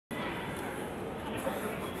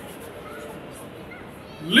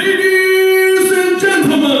Ladies and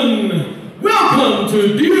gentlemen, welcome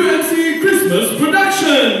to DUMC Christmas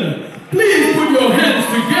production. Please put your hands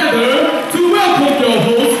together to welcome your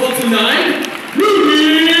hosts for tonight,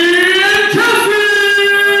 Rudy and Chelsea.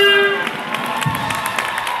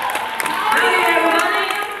 Howdy everybody!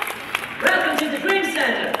 Welcome to the Dream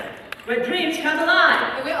Center, where dreams come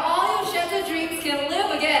alive. And where all your shattered dreams can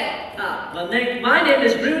live again. Well, my name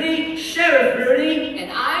is Rudy, Sheriff Rudy.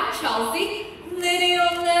 And I'm Chelsea, Lady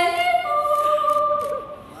of Lady.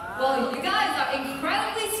 Well, you guys are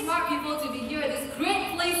incredibly smart people to be here at this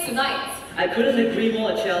great place tonight. I couldn't agree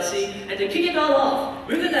more, Chelsea. And to kick it all off,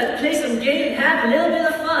 we're gonna play some games and have a little bit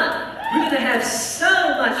of fun. We're gonna have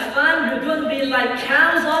so much fun, we're gonna be like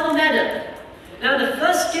cows on a meadow. Now, the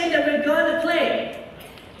first game that we're going to play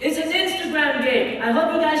is an Instagram game. I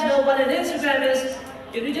hope you guys know what an Instagram is.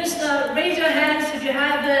 Can you just raise your hands if you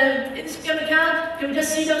have the Instagram account? Can we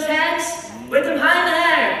just see those hands? Wave them high in the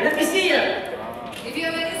air. Let me see you. If you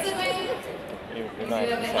have an Instagram,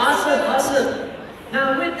 Awesome.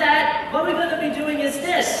 Now with that, what we're going to be doing is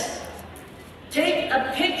this. Take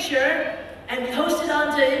a picture and post it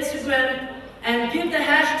onto Instagram and give the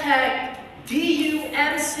hashtag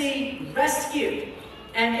DUMC Rescue.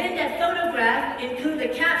 And in that photograph, include a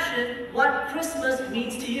caption, what Christmas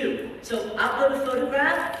means to you. So upload a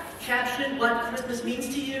photograph, caption what Christmas means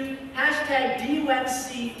to you, hashtag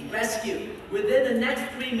DUMC Rescue within the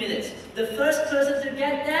next 3 minutes. The first person to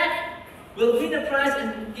get that will win a prize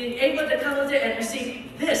and be able to come over there and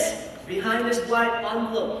receive this behind this white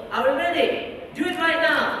envelope. Are we ready? Do it right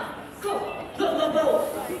now. Go.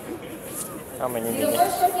 How many the minutes?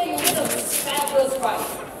 first person you win a fabulous prize.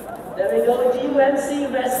 There we go, DUMC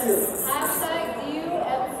Rescue. Hashtag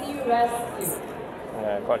DUMC Rescue.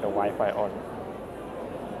 Got the Wi-Fi on.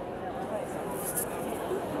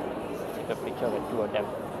 Take a picture of the two of them.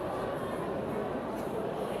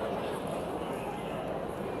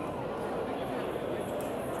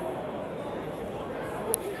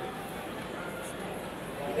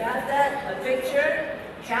 You got that? A picture,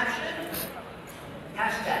 caption,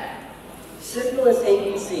 hashtag. Simple as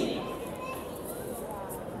ABC.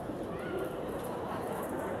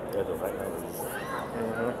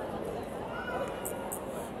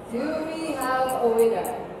 Do we have a winner?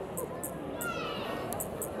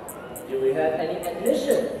 Do we have any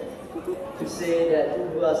admission to say that who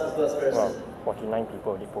was the first person? Well, 49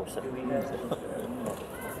 people already posted. Do we have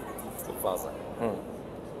So fast.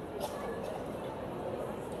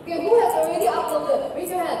 Okay, who has already uploaded? Raise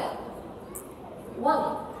your hand.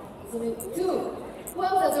 1. 2. Who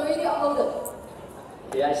else has already uploaded?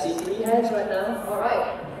 Yeah, I see 3 hands right now.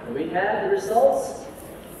 Alright. We have the results.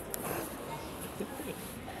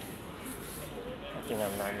 I think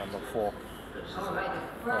I'm number 4. Alright, the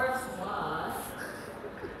first one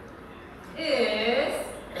is...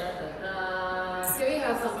 Can we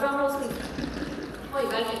have some drum rolls, please? Oh, you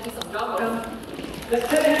guys can do some drum rolls. Let's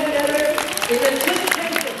put it together in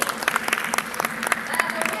anticipation. And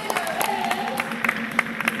the winner is...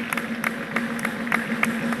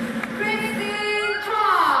 Christine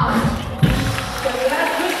Chong! Can we have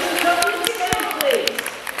Christian come to the stage, please?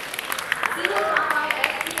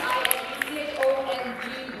 C-R-I-S-T-I-N-C-H-O-N-G.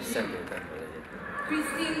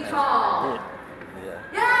 Christine Chong. Yeah.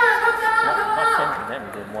 Yeah, come down, Not come sent down. to them,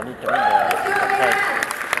 they're monitoring the price.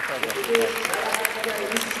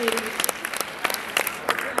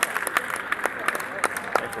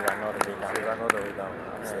 That's why run all the way down. They run all the way down.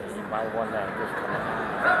 If you buy one, then just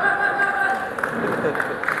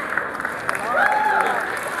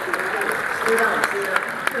Stay down, stay down.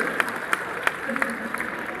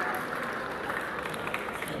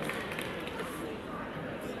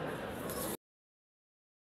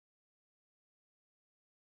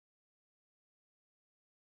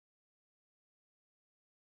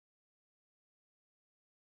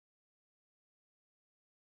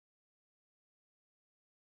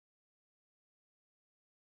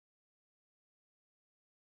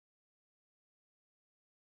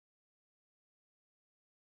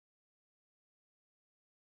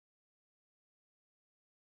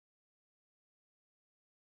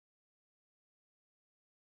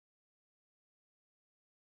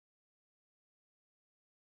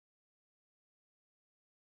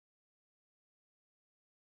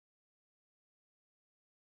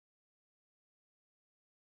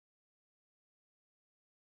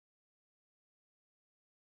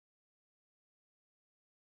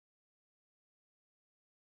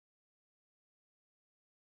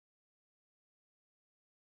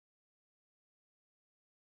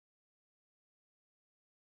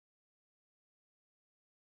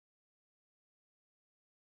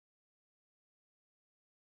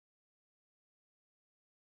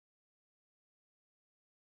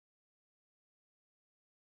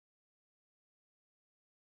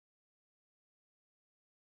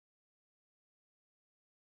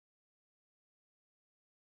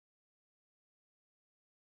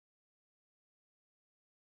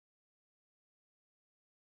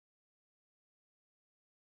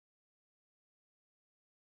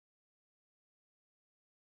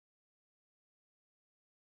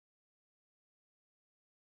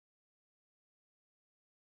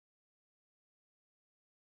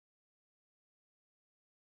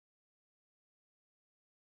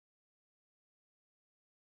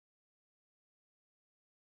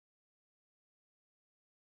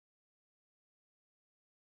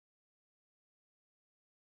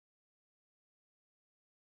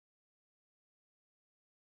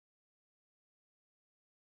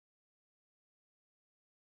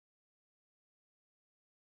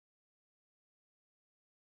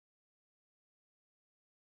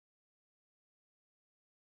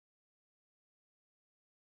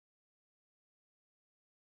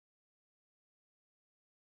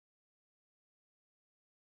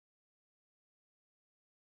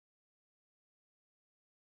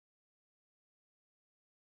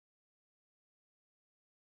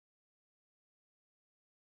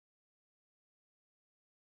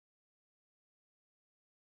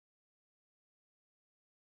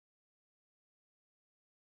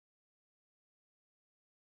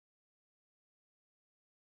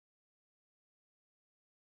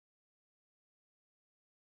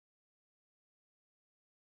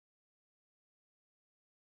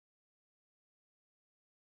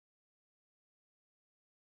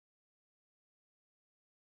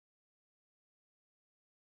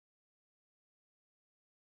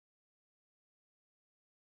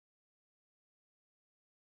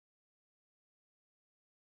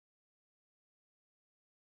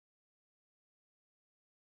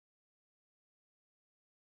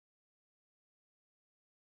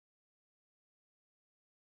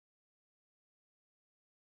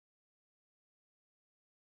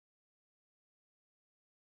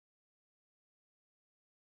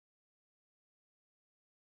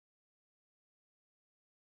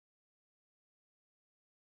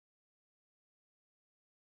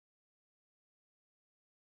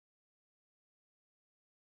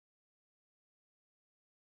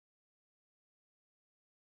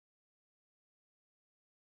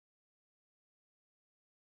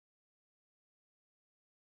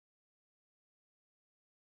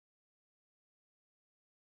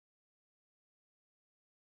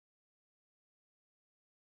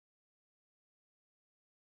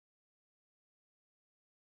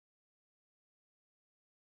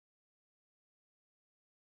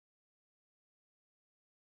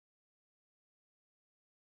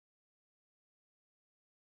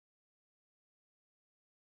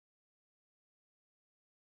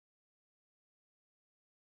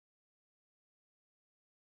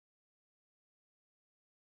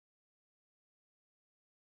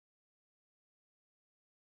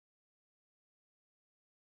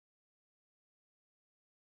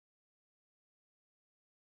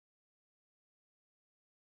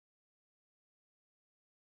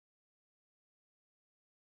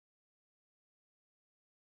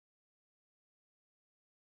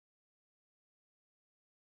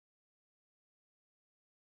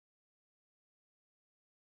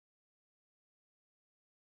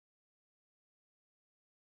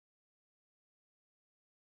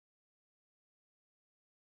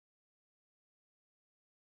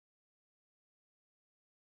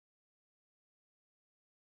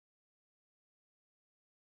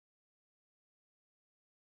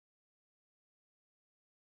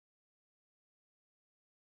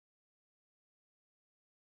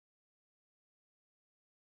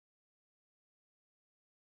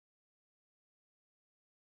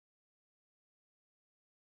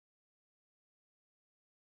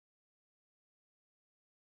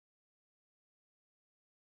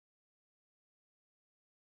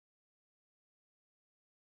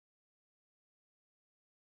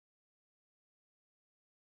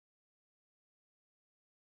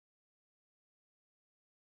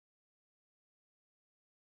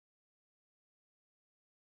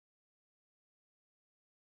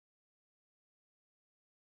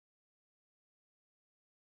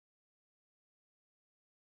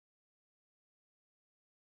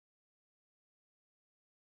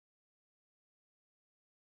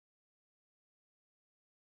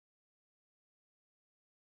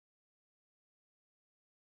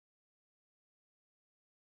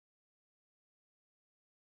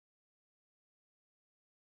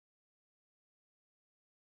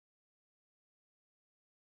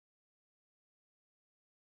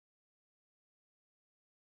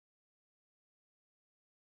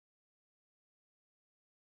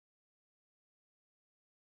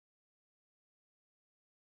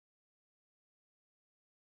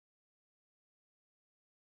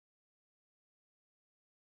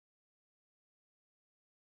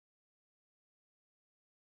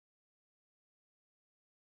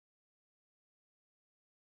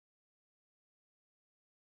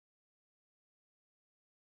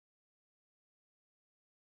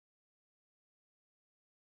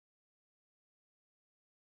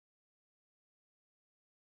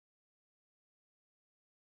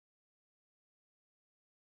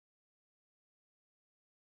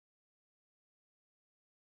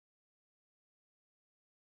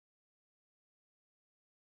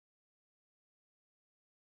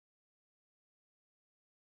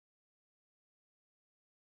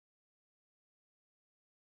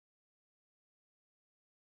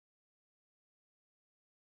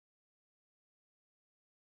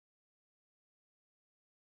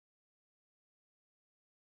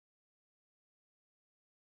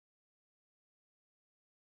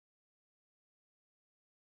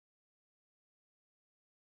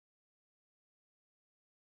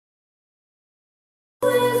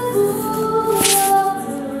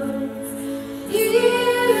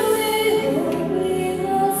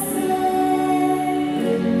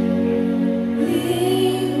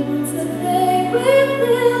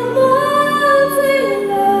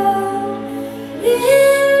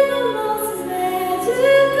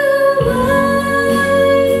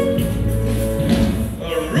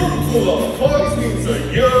 toys means a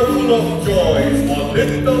year full of joys for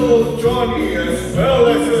little Johnny as well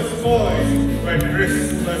as his toys. When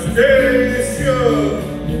Christmas Day is here,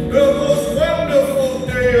 the most wonderful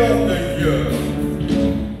day of the year.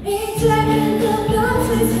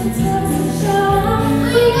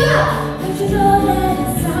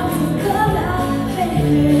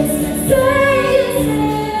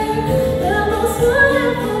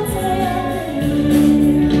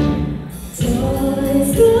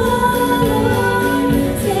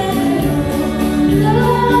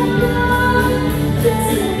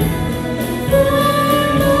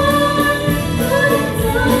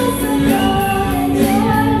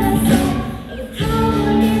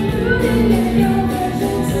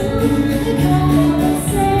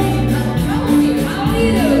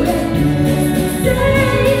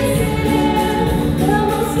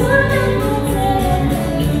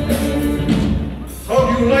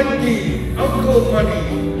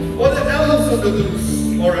 Or the elves of the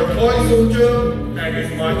loose, or a toy soldier and his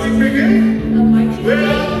marching brigade? Where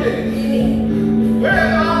are they?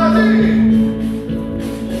 Where are they?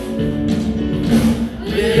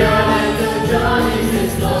 We are little Johnny's,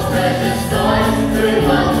 it's those precious toys. We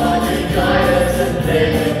want to enjoy us and play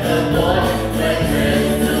with the boys. When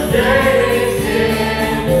Christmas Day is here,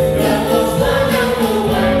 the most wonderful,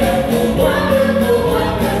 wonderful, wonderful,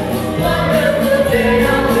 wonderful, wonderful day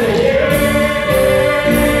of the year.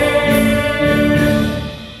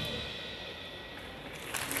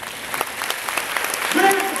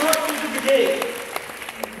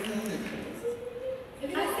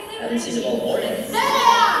 I haven't seen them all morning.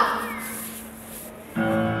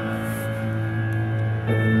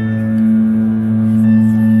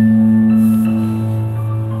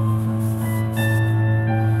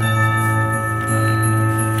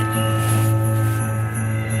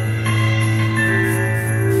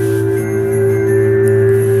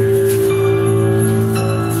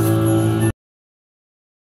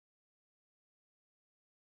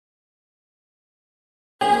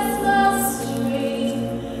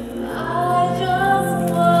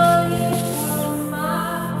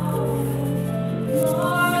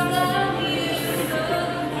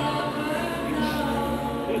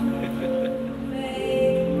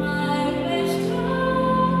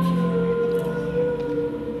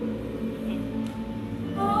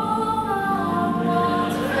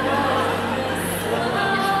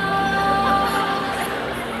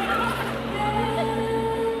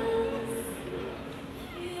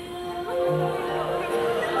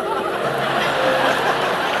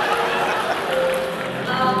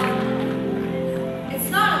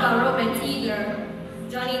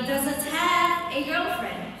 Johnny doesn't have a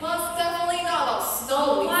girlfriend. Well, it's definitely not about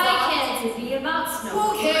snow. Why can't it be about snow?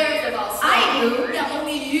 Who cares about snow? I do. Yeah,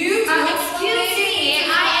 only you do. Excuse me,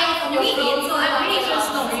 I am Canadian, so I'm pretty sure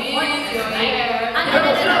snow is important.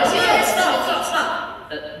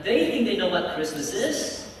 Stop. They think they know what Christmas is.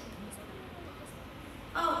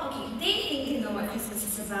 Oh, okay. They think they know what Christmas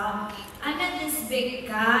is about. I met this big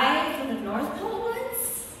guy from the North Pole once.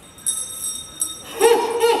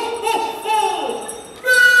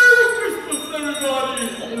 Everybody!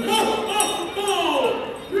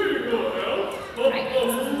 Here you go, Al.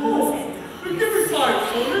 Give me 5,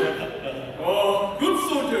 soldier. Oh, good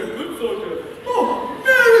soldier. Oh,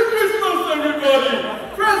 Merry Christmas, everybody!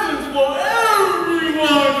 Presents for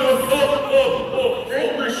everyone!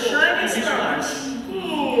 Thank my shining stars. Oh,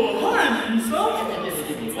 hi, Lisa.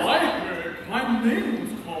 My name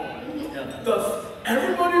is Paul. Does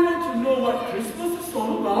everybody want to know what Christmas is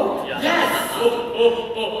all about? Yes!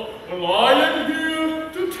 Well, I am here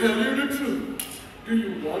to tell you the truth. Do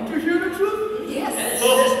you want to hear the truth? Yes.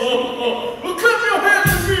 Well, clap your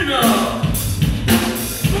hands to me now.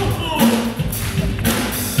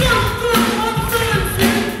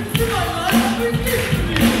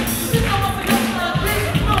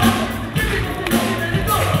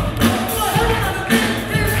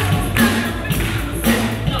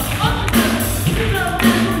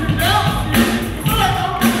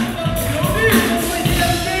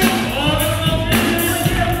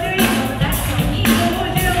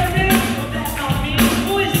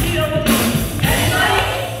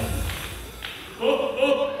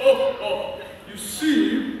 You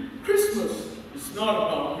see, Christmas is not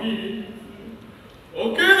about me.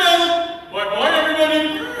 Okay then, bye-bye everybody.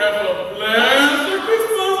 Have a blessed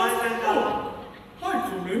Christmas. Hi, Conan. What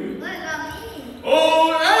about me? Oh,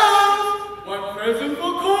 and my present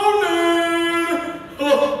for Conan.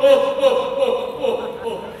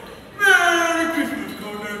 Merry Christmas,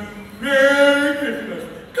 Conan. Merry Christmas.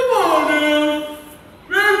 Come on now.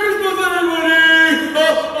 Merry Christmas, everybody.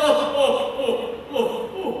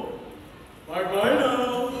 Bye-bye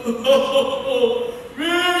now.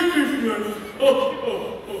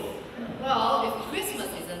 Well, if Christmas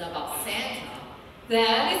isn't about Santa,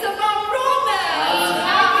 then it's about romance.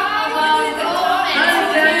 How about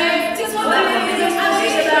romance? Just what about business?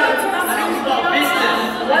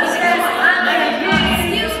 What's that?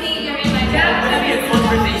 Excuse me, you're in my That would be a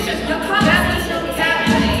conversation. Your comment is okay.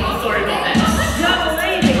 Sorry about that.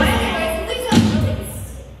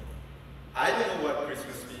 I don't know what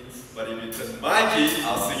Christmas means, but if it's my key,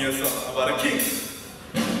 I'll sing you a song about a king.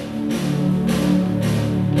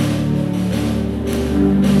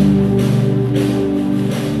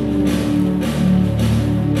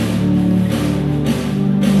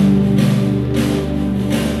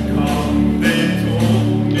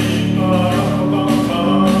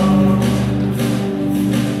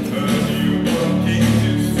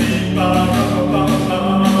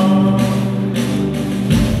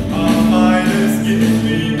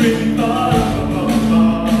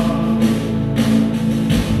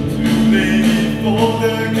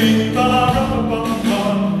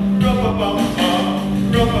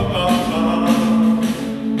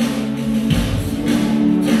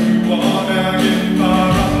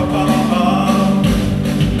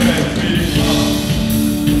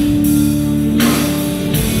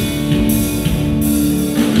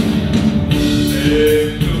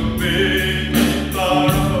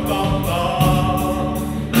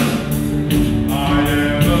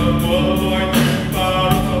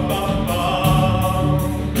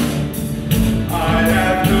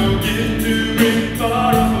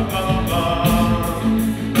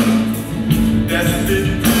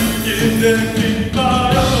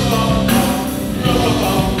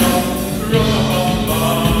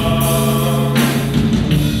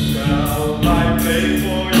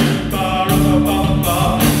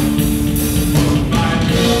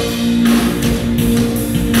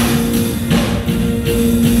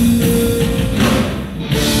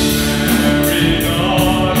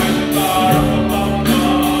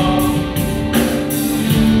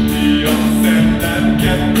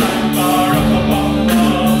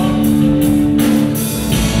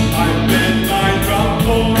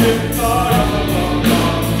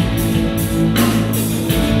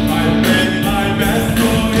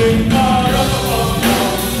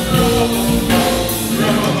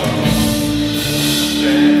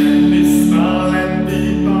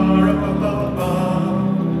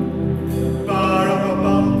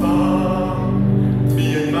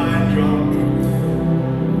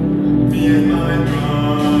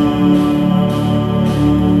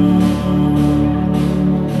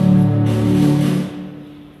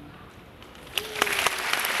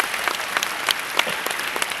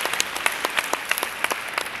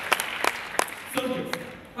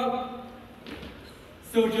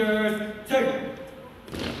 Soldiers, turn.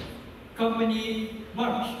 Company,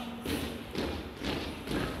 march.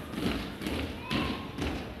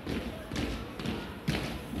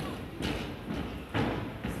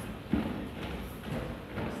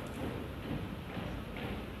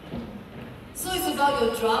 So it's about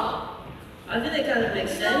your drum? I think that kind of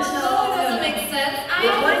makes sense. No, it doesn't make sense. I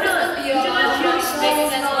Well, why think not? this would be Would you like to makes explain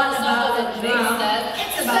sense, more not about the makes drum? sense.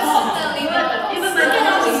 It's About definitely not about even my Santa.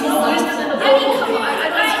 dad is no wisdom in the I mean, book. come on. I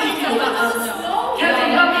don't speak to you about us.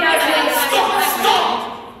 Captain, Stop!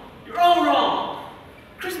 You're all wrong.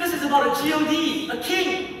 Christmas is about a God, a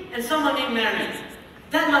king, and someone named Mary.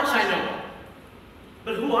 That much I know.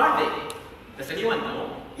 But who are they? Does anyone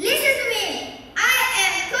know? Listen to me. I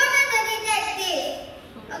am Conan the Detective.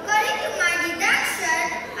 According to my deduction,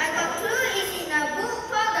 I got clue is in a book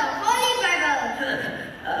called the Holy Bible.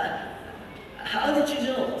 How did you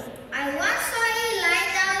know? I once saw it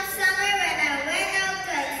lying down somewhere when I went out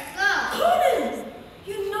to explore. Conan!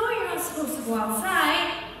 You know you're not supposed to go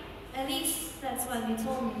outside. At least that's what you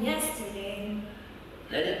told me yesterday.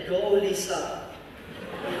 Let it go, Lisa.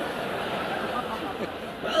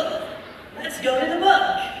 Well, let's go to the book.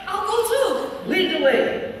 I'll go too. Lead the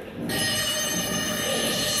way.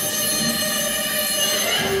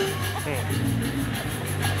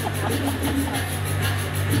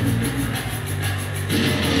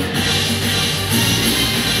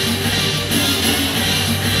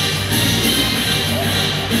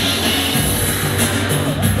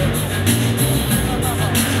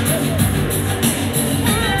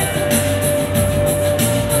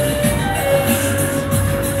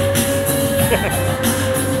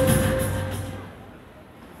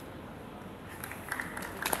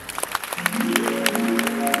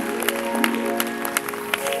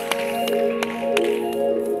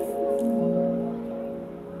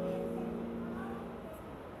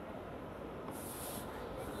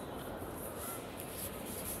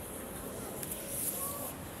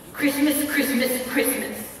 Christmas, Christmas,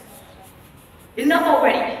 Christmas. Enough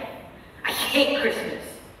already. I hate Christmas.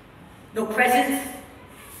 No presents,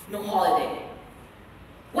 no holiday.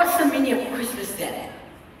 What's the meaning of Christmas then?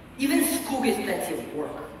 Even school gets plenty of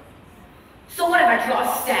work. So what if I draw a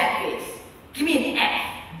sad face? Give me an F.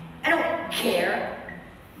 I don't care.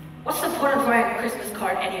 What's the point of drawing a Christmas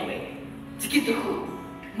card anyway? To give to who?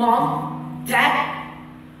 Mom? Dad?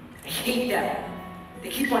 I hate them. They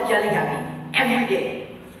keep on yelling at me every day.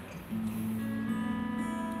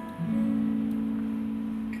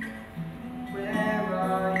 Where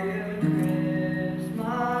are you,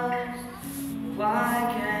 Christmas? Why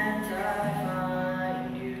can't I find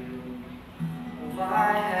you?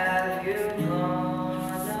 Why have you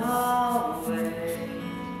gone away?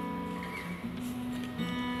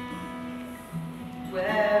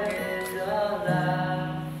 Where is the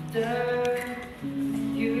laughter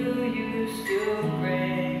you used to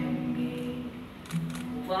bring me?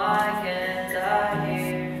 Why can't I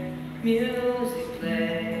hear music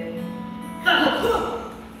play?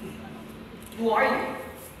 Who are you?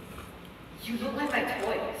 You look like my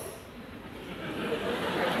toys.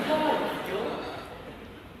 Are you all real?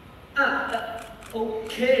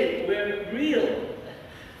 Okay, we're real.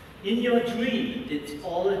 In your dream, it's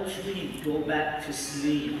all a dream. Go back to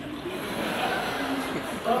sleep.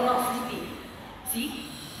 But I'm not sleepy. See?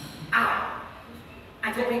 Ow.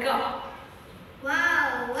 I don't wake up.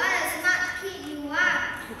 Wow, what a smart kid you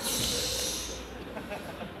are.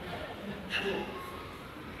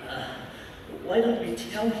 Why don't we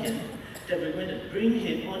tell him that we're going to bring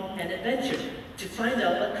him on an adventure to find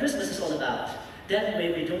out what Christmas is all about? That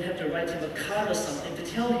way we don't have to write him a card or something to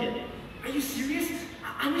tell him. Are you serious?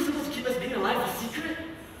 Aren't we supposed to keep us being alive a secret?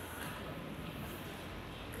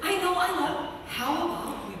 I know. How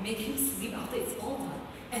about we make him sleep after it's all done,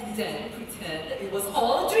 and then pretend that it was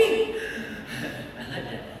all a dream? I like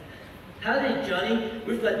that. Howdy, Johnny.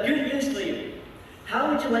 We've got good news for you.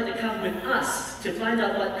 How would you like to come with us to find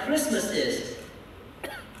out what Christmas is?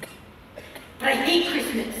 But I hate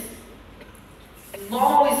Christmas. Mom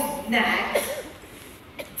always nags.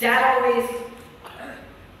 Dad always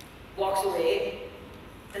walks away.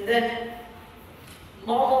 And then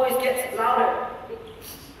Mom always gets louder.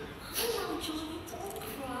 Come on, Johnny, don't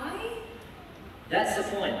cry. That's the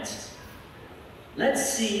point.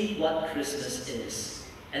 Let's see what Christmas is,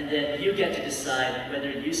 and then you get to decide whether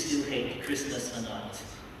you still hate Christmas or not.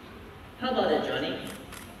 How about it, Johnny?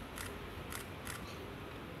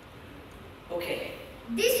 Okay.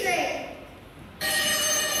 This way.